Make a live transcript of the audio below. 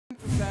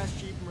fast,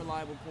 cheap, and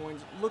reliable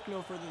coins, look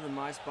no further than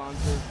my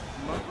sponsor,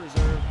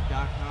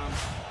 MutReserve.com.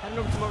 Head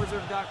over to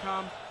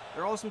MutReserve.com.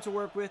 They're awesome to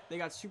work with. They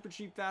got super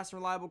cheap, fast,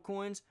 and reliable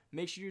coins.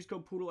 Make sure you use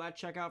code Poodle at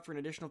checkout for an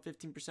additional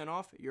 15%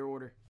 off your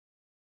order.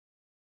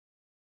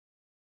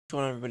 What's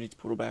going on, everybody? It's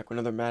Poodle back with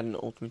another Madden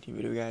Ultimate Team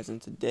video, guys,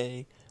 and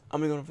today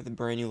I'm going to go over the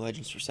brand new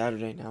Legends for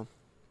Saturday now.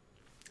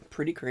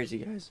 Pretty crazy,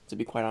 guys, to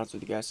be quite honest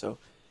with you guys. So,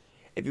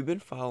 if you've been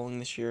following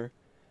this year,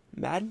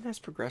 Madden has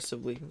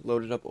progressively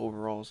loaded up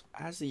overalls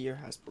as the year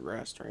has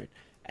progressed, right?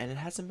 And it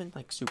hasn't been,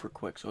 like, super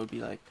quick. So, it'd be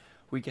like,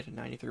 we get a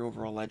 93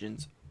 overall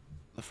Legends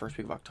the first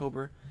week of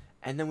October,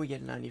 and then we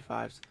get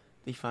 95s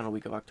the final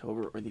week of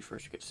October or the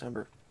first week of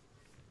December.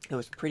 It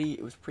was pretty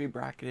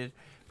bracketed,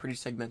 pretty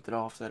segmented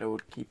off, so that it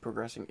would keep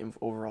progressing in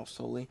overall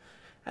slowly.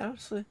 And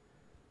honestly,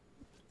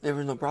 there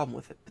was no problem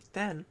with it. But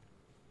then,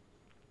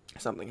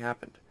 something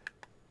happened.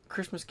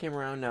 Christmas came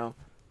around now.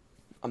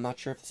 I'm not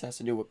sure if this has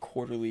to do with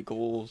quarterly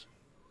goals,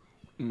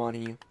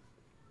 money,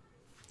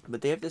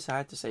 but they have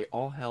decided to say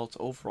all hell to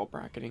overall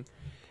bracketing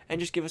and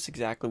just give us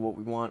exactly what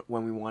we want,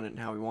 when we want it, and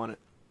how we want it.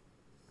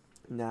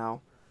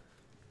 Now,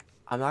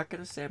 I'm not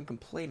gonna say I'm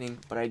complaining,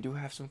 but I do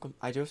have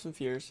some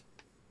fears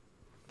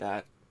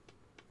that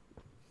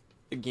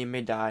the game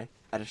may die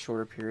at a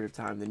shorter period of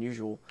time than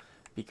usual,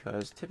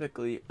 because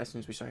typically as soon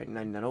as we start hitting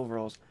 99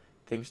 overalls,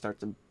 things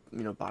start to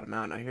bottom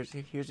out. Now here's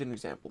an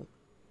example.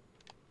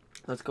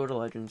 Let's go to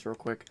Legends real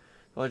quick.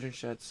 The Legend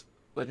sets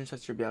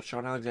should be out.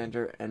 Strahan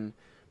Alexander and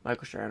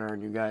Michael Strahan are our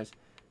new guys.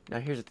 Now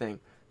here's the thing.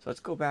 So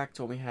let's go back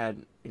to when we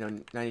had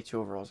 92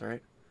 overalls,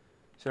 right?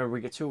 So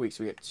we get 2 weeks.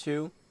 We get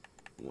two.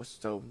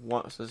 So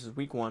this is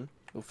week 1.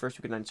 The first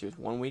week of 92 is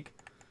 1 week,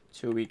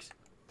 2 weeks,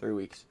 3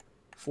 weeks,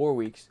 4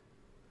 weeks.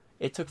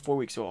 It took 4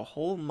 weeks, so a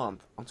whole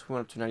month until we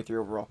went up to 93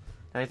 overall.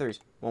 93s,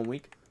 1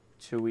 week,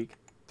 2 week,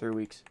 3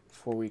 weeks,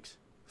 4 weeks,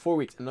 4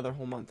 weeks, another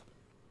whole month.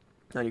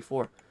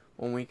 94,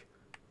 1 week,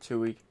 2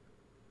 week,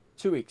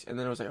 2 weeks, and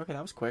then it was like, okay,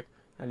 that was quick.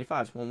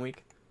 95s, 1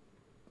 week,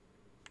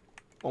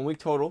 1 week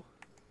total.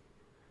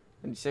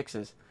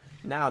 96s.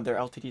 Now their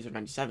LTDs are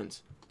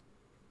 97s.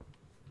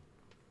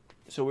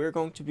 So we're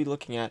going to be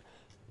looking at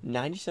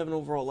 97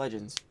 overall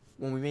Legends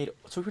when we made,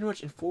 so pretty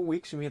much in 4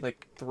 weeks we made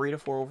like 3 to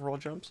 4 overall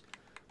jumps.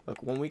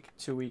 Like 1 week,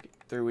 2 week,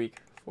 3 week,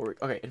 4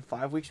 week. Okay, in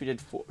 5 weeks we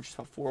did just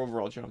about 4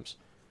 overall jumps,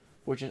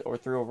 or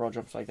 3 overall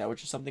jumps like that,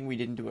 which is something we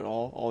didn't do at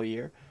all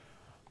year.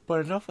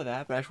 But enough of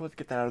that. But I just want to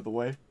get that out of the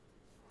way.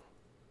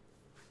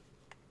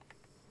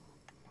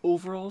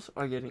 Overalls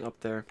are getting up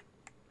there.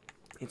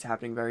 It's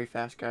happening very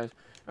fast, guys.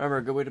 Remember,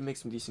 a good way to make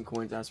some decent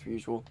coins, as per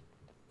usual.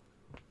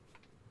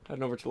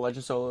 Heading over to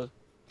Legend Solos.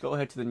 Go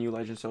ahead to the new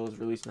Legend Solos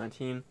Release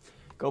 19.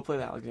 Go play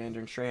the Alexander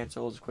and Strahan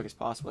solos as quick as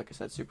possible. Like I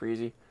said, super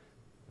easy.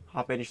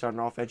 Hop in, you start an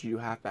offense, you do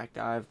halfback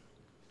dive.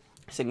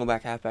 Single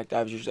back halfback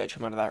dives, usually I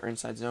come out of that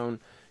inside zone.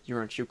 You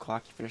run shoot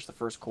clock, you finish the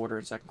first quarter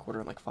and second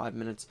quarter in like 5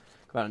 minutes.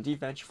 Go out on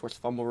defense, you force a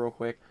fumble real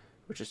quick,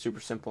 which is super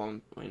simple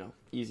and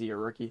easy or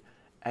rookie.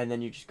 And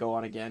then you just go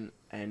on again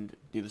and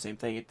do the same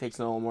thing. It takes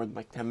no more than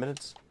like 10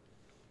 minutes.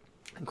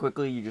 And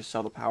quickly you just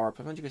sell the power up.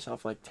 Sometimes you can sell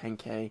for like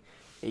 10K,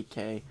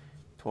 8K,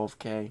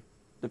 12K,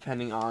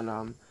 depending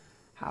on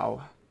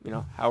how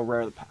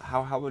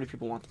how many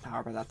people want the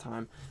power by that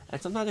time.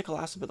 And sometimes it can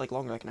last a bit like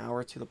longer, like an hour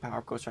or two. The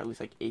power goes to at least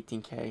like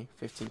 18K,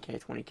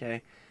 15K,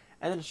 20K,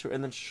 and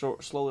then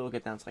slowly it'll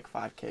get down to like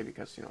 5K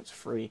because it's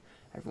free.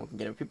 Everyone can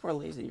get it. People are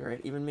lazy,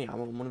 right? Even me, I'm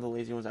one of the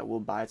lazy ones that will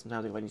buy it.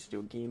 Sometimes if I need to do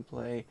a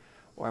gameplay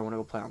or I want to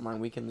go play online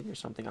weekend or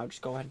something, I'll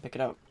just go ahead and pick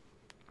it up.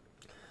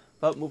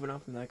 But moving on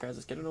from that, guys,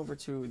 let's get it over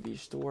to the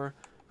store.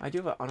 I do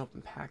have an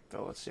unopened pack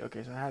though. Let's see.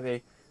 Okay, so I have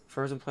a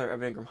Frozen Player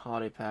Evan Engram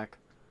holiday pack.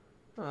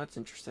 Oh, that's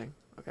interesting.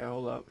 Okay,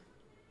 hold up.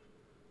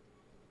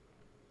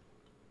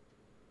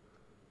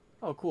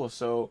 Oh, cool.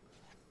 So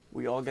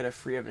we all get a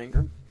free Evan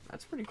Engram.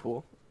 That's pretty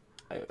cool.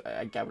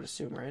 I would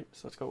assume, right?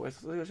 So let's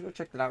go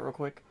check that out real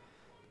quick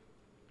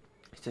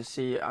to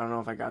see. I don't know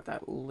if I got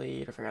that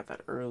late, if I got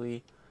that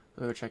early.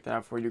 Let me go check that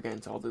out before you get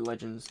into all the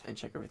Legends and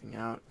check everything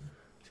out.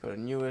 Let's go to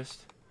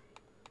newest.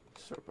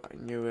 Sort by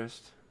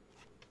newest.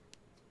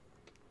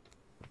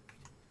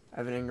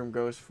 Evan Engram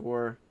goes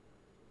for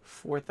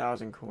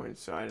 4,000 coins,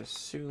 so I'd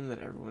assume that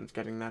everyone's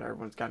getting that.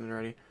 Everyone's gotten it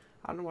already.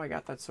 I don't know why I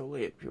got that so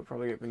late. People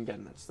probably have been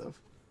getting that stuff.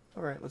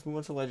 Alright, let's move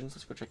on to Legends.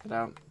 Let's go check that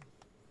out.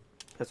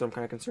 That's what I'm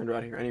kind of concerned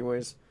about here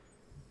anyways.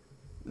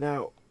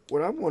 Now,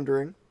 what I'm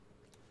wondering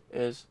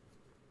is,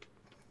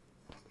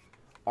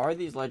 are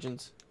these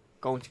Legends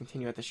going to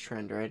continue at this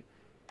trend, right?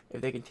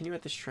 If they continue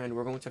at this trend,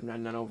 we're going to have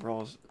 99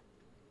 overalls.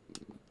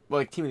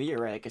 Well, like Team of the Year,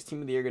 right? Because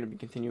Team of the Year going to be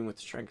continuing with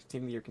this trend. Because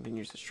Team of the Year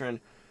continues this trend.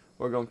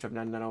 We're going to have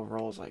 99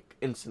 overalls, like,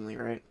 instantly,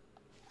 right?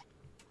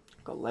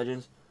 Go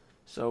Legends.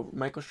 So,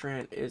 Michael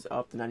Strahan is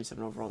up to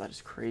 97 overall. That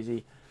is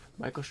crazy.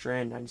 Michael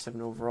Strahan,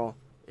 97 overall,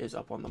 is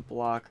up on the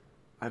block.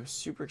 I'm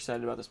super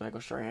excited about this Michael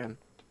Strahan.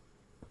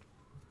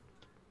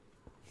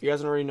 If you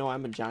guys don't already know,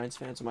 I'm a Giants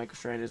fan, so Michael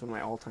Strahan is one of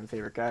my all-time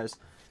favorite guys.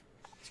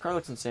 This card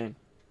looks insane.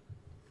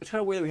 It's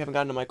kind of weird that we haven't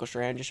gotten to Michael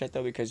Strahan just yet,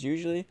 though, because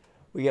usually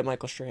we get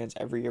Michael Strahans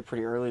every year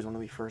pretty early. He's one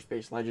of the first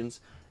base Legends.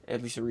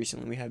 At least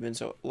recently we have been.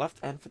 So, left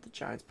end for the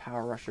Giants,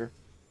 power rusher.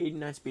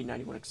 89 speed,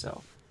 91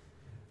 excel.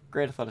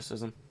 Great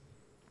athleticism.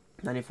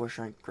 94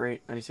 strength,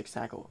 great. 96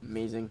 tackle,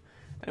 amazing.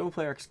 91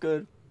 play arc's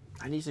good.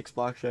 96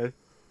 block shed.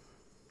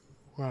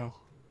 Wow.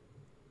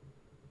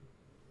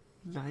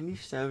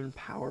 97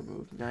 power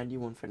move,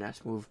 91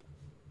 finesse move.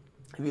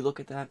 If you look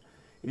at that,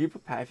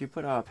 if you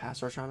put a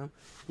pass rush on him,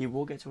 he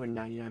will get to a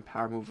 99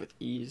 power move with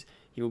ease.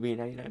 He will be a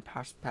 99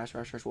 pass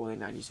rusher as well as a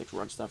 96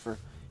 run stuffer.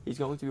 He's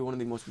going to be one of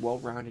the most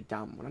well-rounded, he's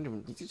going to be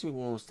one of the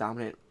most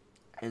dominant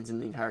ends in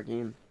the entire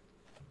game.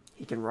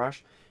 He can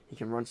rush, he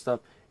can run stuff,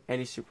 and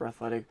he's super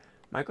athletic.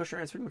 Michael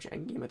Strahan is pretty much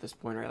end game at this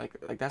point, right?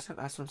 Like that's what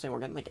I'm saying. We're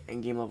getting like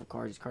end game level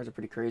cards. These cards are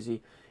pretty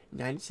crazy.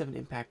 97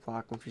 impact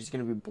block, which is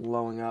going to be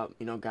blowing up.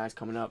 You know, guys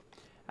coming up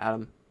at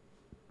him,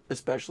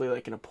 especially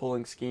like in a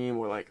pulling scheme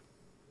or like,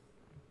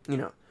 you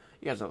know,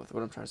 you guys know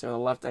what I'm trying to say. On the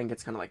left end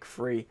gets kind of like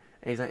free,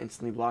 and he's not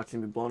instantly blocked. He's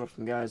going to be blowing up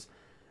some guys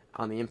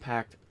on the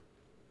impact.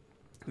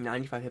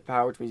 95 hit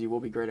power, which means he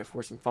will be great at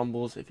forcing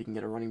fumbles if he can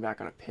get a running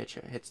back on a pitch,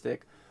 a hit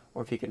stick,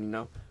 or if he can, you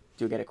know,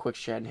 get a quick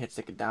shed and hit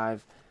stick a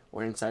dive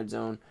or an inside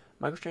zone.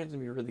 Michael Strahan's going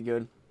to be really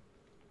good.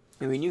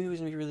 And we knew he was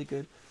going to be really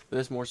good, but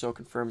this more so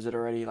confirms it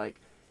already. Like,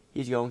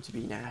 he's going to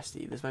be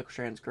nasty. This Michael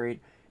Strahan's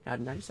great. Now,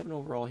 97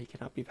 overall, he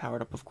cannot be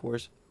powered up, of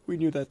course. We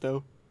knew that,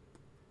 though.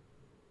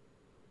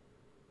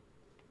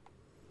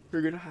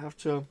 You're going to have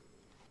to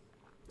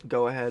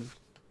go ahead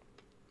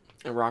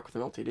and rock with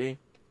an LTD.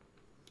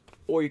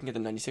 Or you can get the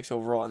 96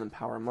 overall and then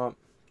power him up.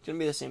 It's going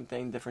to be the same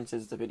thing. Difference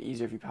is it's a bit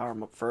easier if you power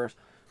him up first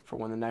for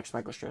when the next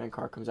Michael Strahan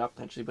card comes out,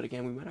 potentially. But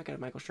again, we might not get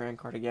a Michael Strahan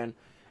card again.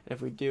 And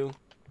if we do,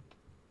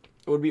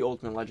 it would be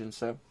Ultimate Legends,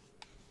 so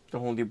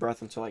don't hold your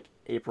breath until like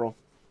April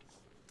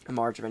or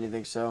March or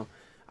anything. So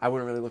I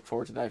wouldn't really look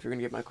forward to that. If you're going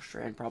to get Michael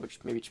Strahan, probably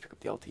just pick up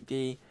the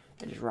LTD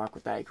and just rock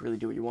with that. You can really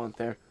do what you want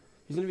there.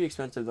 He's going to be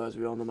expensive, though, as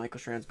we all know.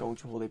 Michael Strahan's going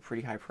to hold a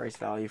pretty high price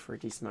value for a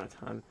decent amount of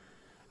time.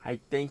 I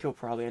think he'll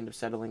probably end up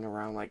settling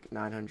around like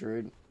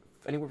 900,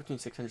 anywhere between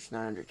 600 to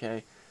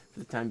 900K for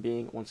the time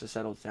being once it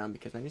settles down,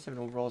 because 97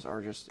 overalls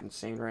are just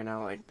insane right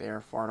now. Like, they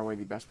are far and away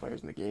the best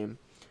players in the game.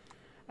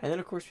 And then,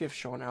 of course, we have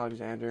Shaun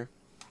Alexander.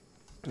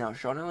 Now,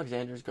 Shaun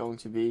Alexander is going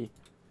to be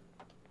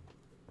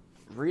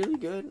really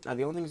good. Now,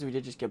 the only thing is we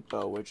did just get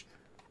Bo, which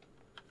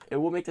it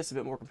will make this a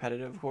bit more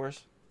competitive, of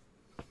course.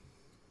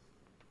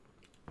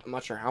 I'm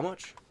not sure how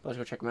much, but let's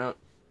go check him out.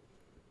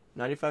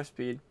 95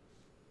 speed,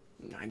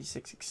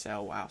 96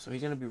 excel. Wow, so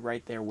he's going to be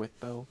right there with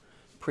Bo.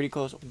 Pretty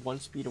close. 1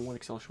 speed and 1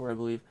 excel short, I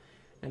believe.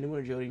 91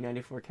 agility,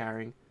 94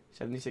 carrying,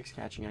 76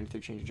 catching, 93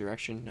 change of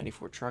direction,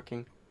 94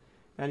 trucking,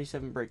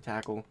 97 break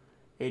tackle,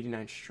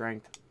 89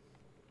 strength,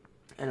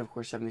 and of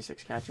course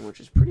 76 catching, which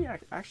is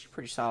actually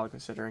pretty solid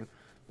considering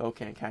Bo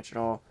can't catch at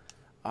all.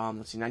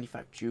 Let's see,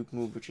 95 juke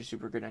move, which is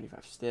super good.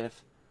 95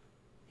 stiff.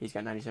 He's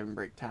got 97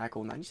 break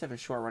tackle, 97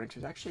 short running, so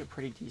he's actually a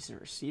pretty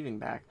decent receiving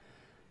back,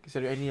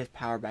 considering he has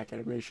power back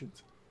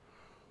animations.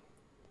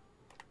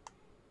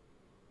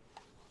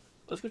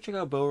 Let's go check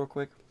out Bo real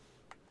quick.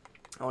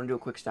 I want to do a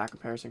quick stat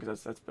comparison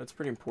because that's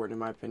pretty important in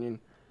my opinion.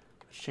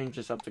 Let's change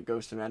this up to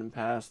Ghost of Madden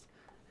Past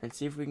and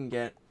see if we can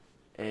get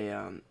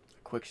a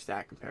quick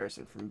stat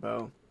comparison from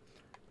Bo.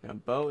 Now,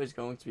 Bo is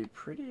going to be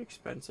pretty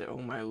expensive. Oh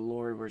my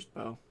lord, where's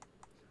Bo?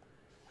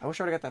 I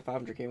wish I would have got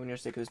that 500K one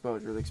yesterday because this Bo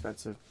is really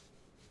expensive.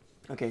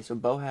 Okay, so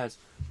Bo has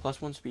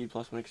 +1 speed,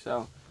 +1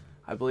 excel.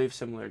 I believe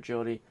similar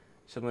agility,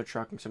 similar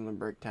trucking, similar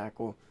break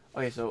tackle.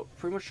 Okay, so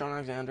pretty much Shaun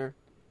Alexander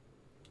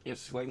has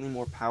slightly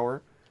more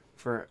power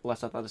for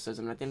less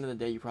athleticism. And at the end of the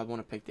day, you probably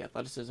want to pick the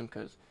athleticism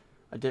because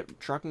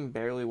trucking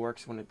barely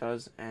works when it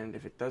does. And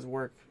if it does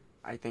work,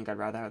 I think I'd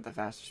rather have the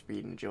faster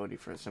speed and agility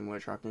for similar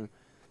trucking.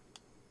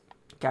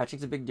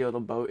 Catching's a big deal, though.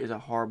 Bo is a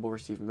horrible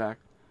receiving back.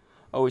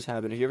 Always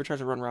have been. If you ever try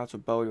to run routes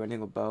with Bo, do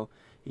anything with Bo,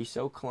 he's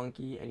so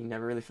clunky and he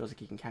never really feels like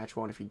he can catch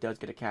one. If he does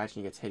get a catch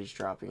and he gets hit, he's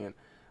dropping it.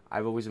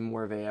 I've always been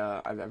more of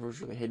a, I've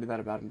always really hated that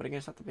about him. But again,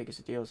 it's not the biggest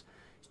of deals.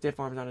 Stiff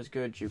arm's not as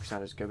good, juke's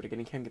not as good. But again,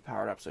 he can get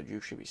powered up, so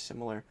juke should be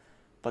similar.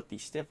 But the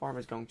stiff arm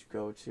is going to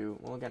go to,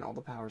 well, again, all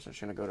the powers are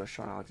going to go to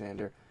Shaun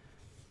Alexander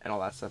and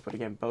all that stuff. But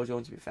again, Bo's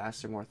going to be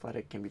faster, more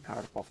athletic, can be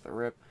powered up off the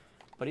rip.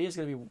 But he is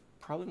going to be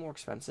probably more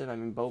expensive. I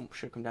mean, Bo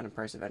should come down in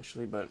price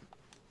eventually, but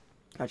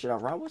actually,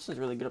 Rob Wilson's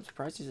really good. I'm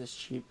surprised he's this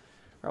cheap.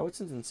 Rob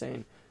Wilson's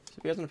insane. So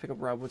if you guys want to pick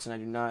up Rob Wilson,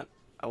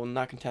 I will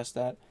not contest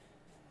that.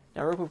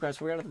 Now, real quick, guys,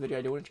 before we get out of the video,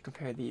 I do want to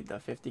compare the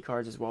 50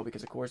 cards as well,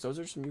 because, of course, those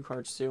are some new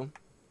cards, too.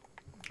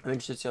 I'm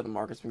interested to see how the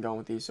market's been going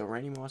with these. So,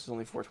 Randy Moss is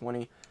only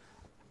 420.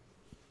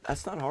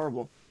 That's not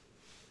horrible.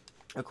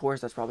 Of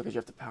course, that's probably because you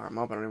have to power him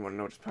up. I don't even want to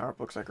know what his power up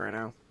looks like right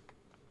now.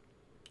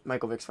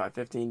 Michael Vick's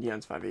 515,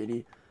 Deion's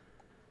 580.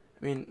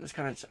 I mean, it's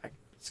kind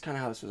of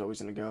how this was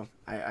always going to go.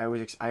 I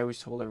always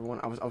told everyone,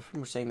 I was pretty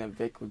much saying that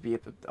Vick would be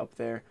up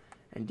there.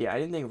 And yeah, I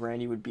didn't think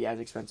Randy would be as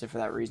expensive for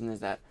that reason, is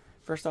that,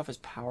 first off, his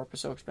power up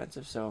is so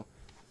expensive, so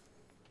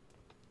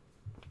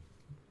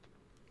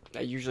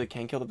that usually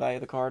can kill the value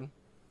of the card,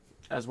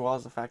 as well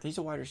as the fact that he's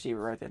a wide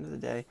receiver, right, at the end of the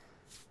day.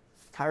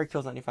 Tyreek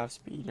Hill's 95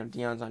 speed,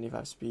 Deion's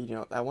 95 speed,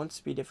 that one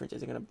speed difference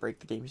isn't going to break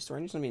the game. His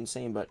story is going to be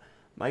insane, but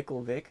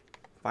Michael Vick,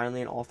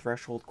 finally an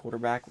all-threshold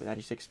quarterback with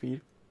 96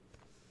 speed.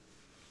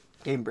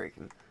 game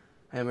breaking.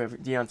 And we have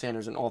Deion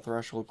Sanders, an all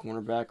threshold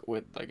cornerback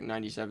with like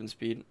 97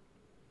 speed.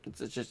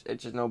 It's just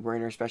no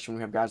brainer, especially when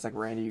we have guys like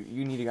Randy.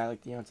 You need a guy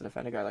like Deion to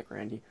defend a guy like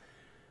Randy.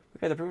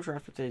 Okay, the pretty much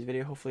wraps up today's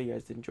video. Hopefully you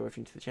guys did enjoy. If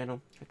you're new to the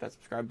channel, hit that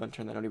subscribe button,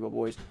 turn that on,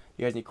 boys.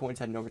 You guys need coins,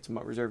 heading over to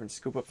Mutt Reserve and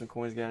scoop up some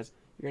coins, guys.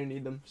 You're gonna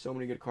need them. So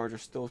many good cards are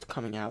still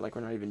coming out, like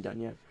we're not even done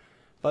yet.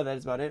 But that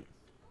is about it.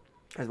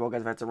 As well,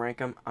 guys, if I had to rank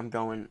them, I'm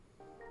going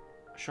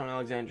Sean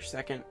Alexander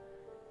second,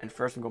 and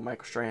first I'm going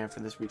Michael Strahan for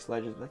this week's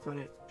Legends. But that's about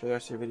it. Enjoy the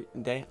rest of your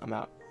day. I'm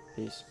out.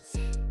 Peace.